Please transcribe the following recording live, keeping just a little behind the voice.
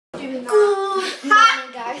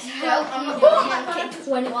guys. No, I'm not getting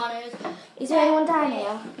 21 is. Is there anyone down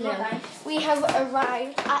here? No. We have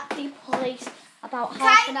arrived at the place about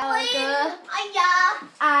half an hour ago.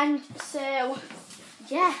 And so,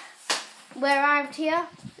 yeah, we arrived here.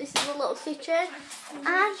 This is the little kitchen.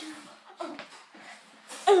 And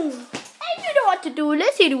you know what to do.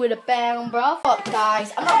 Let's hit it with a bang, bro. But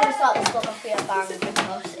guys, I'm not going to start this vlog off with a bang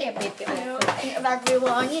because it'll be a bit awkward in front of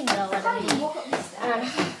everyone, you know what I mean.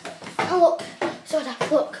 And look, so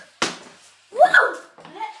that look. Whoa!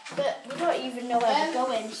 But we don't even know where we're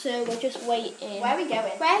going, so we're just waiting. Where are we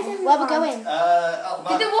going? Where we're going? Out the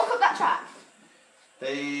back. Did they walk up that track?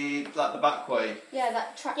 Like the back way. Yeah,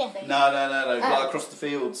 that track thing. No. Like across the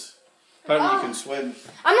fields. Apparently you can swim.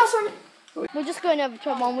 I'm not swimming. We're just going over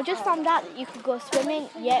to one. We just found out that you could go swimming.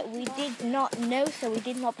 Yet we did not know, so we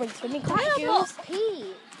did not bring swimming costumes.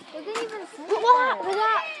 Pee. They didn't even say But what happened with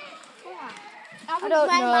that? I don't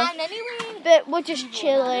know. Anyway. But we're just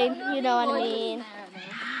chilling, you know what I mean.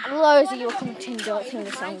 And loads of you are coming to don't sing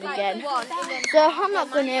the song again. So I'm not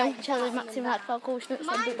going to tell the Maxim that for caution at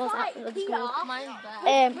some people's after the school.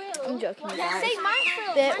 I'm joking, guys.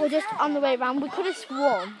 But we're just on the way around. We could have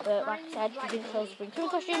swum, but like I said, we didn't close spring swim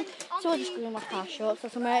costume, so we're just going off our shorts or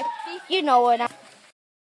something. You know what?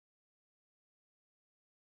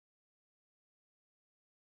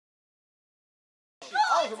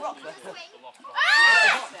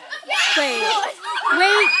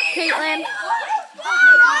 Wait, Caitlin.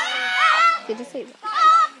 Did you say that?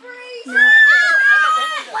 No.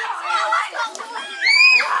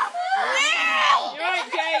 You're right,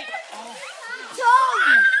 Kate.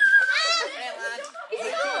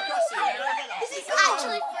 Is it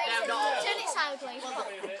actually free? Turn it sideways.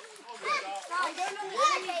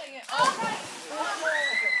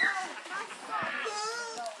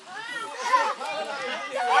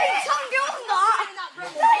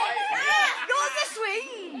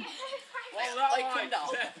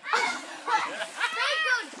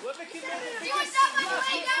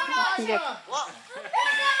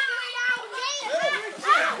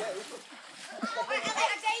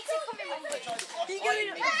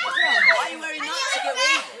 Why are you wearing that to go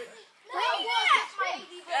in?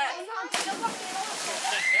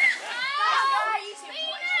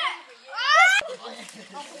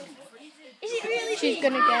 Is it really? She's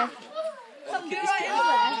gonna go.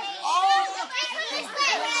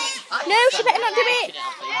 No, she better not do it.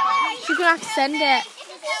 She's gonna have to send it.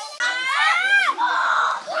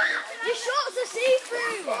 Your shorts are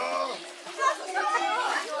see-through.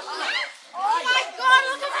 Oh my god,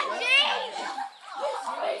 look at my jeans.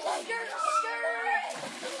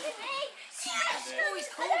 Oh, he's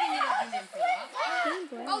holding it up in him for that.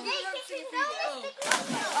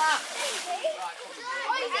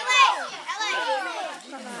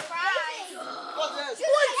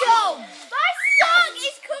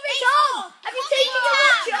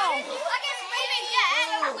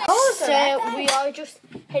 Oh, So we are just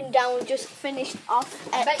heading down. We just finished off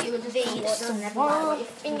at the swamp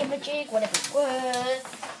in the jig, whatever it was.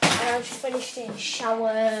 And I just finished in the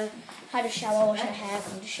shower, had a shower, washed my hair,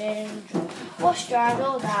 conditioned, washed dry,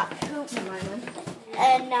 all that.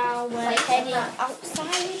 And now we're heading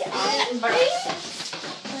outside.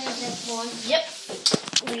 Where's everyone? Yep.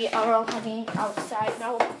 We are all heading outside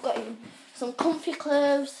now. We've got in some comfy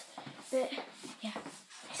clothes. But yeah.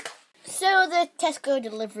 So the Tesco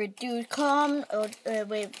delivery dude come,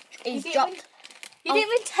 he's dropped. You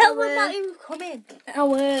didn't even tell them that he was coming.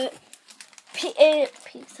 Our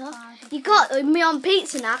pizza. You got me on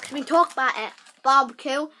pizza now because we talked about it.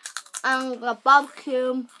 Barbecue. And we got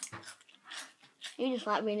barbecue. You just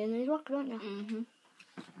like being in these rocks, don't you?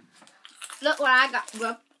 Look what I got,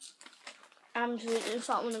 bro. I'm just eating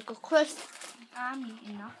something with a good crisp. I'm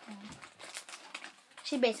eating nothing.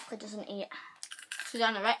 She basically doesn't eat. She's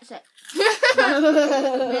anorexic.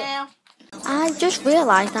 Yeah. I just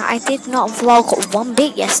realised that I did not vlog one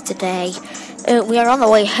bit yesterday. We are on the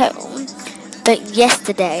way home, but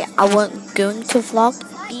yesterday I wasn't going to vlog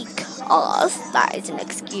because that is an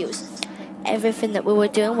excuse. Everything that we were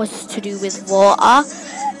doing was to do with water.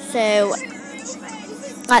 So,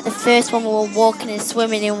 like the first one we were walking and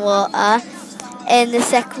swimming in water, and the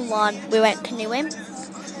second one we went canoeing,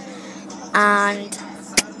 and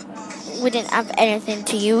we didn't have anything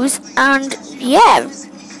to use. And yeah,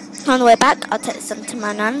 on the way back, I'll take this on to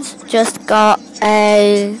my nan's. Just got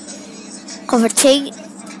a cup of tea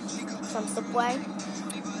from Subway,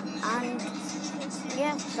 and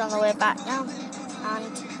yeah, just on the way back now. And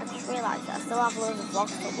I just realised that I still have loads of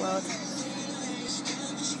vlogs to upload.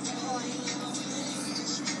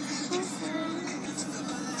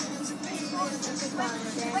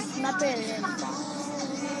 My brilliant.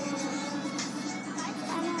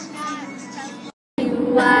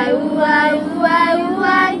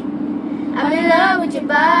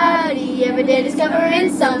 every day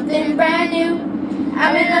discovering something brand new.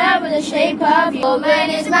 I'm in love with the shape of you. Woman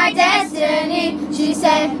is my destiny. She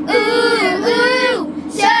said, ooh,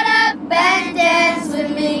 ooh, shut up and dance with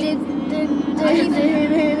me.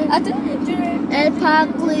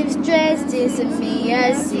 Apocalypse dressed is me,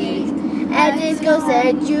 I see. At disco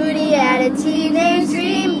said Judy had a teenage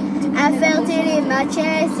dream. I felt it in my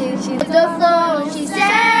chest and she hit the floor and she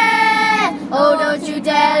said, oh, don't you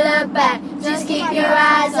dare look back, just keep your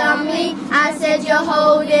eyes on me. I said, you're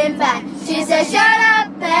holding back. She said, shut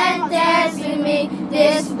up and dance with me.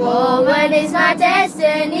 This woman is my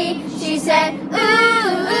destiny. She said,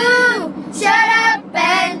 ooh, ooh, shut up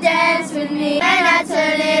and dance with me. And I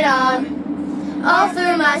turn it on, all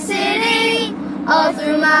through my city, all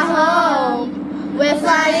through my home. We're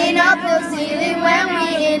flying up the ceiling when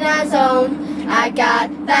we're in our zone. I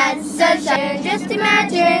got that sunshine, just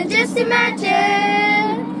imagine, just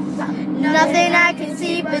imagine. Nothing I can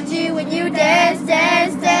see but you when you dance,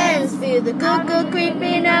 dance, dance. Feel the good, good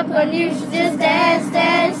creeping up on you. Just dance,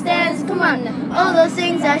 dance, dance. Come on now. All those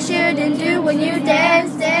things I shouldn't do when you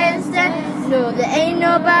dance, dance, dance. No, there ain't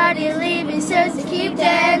nobody leaving, so keep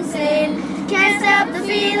dancing. Can't stop the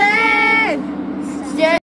feeling.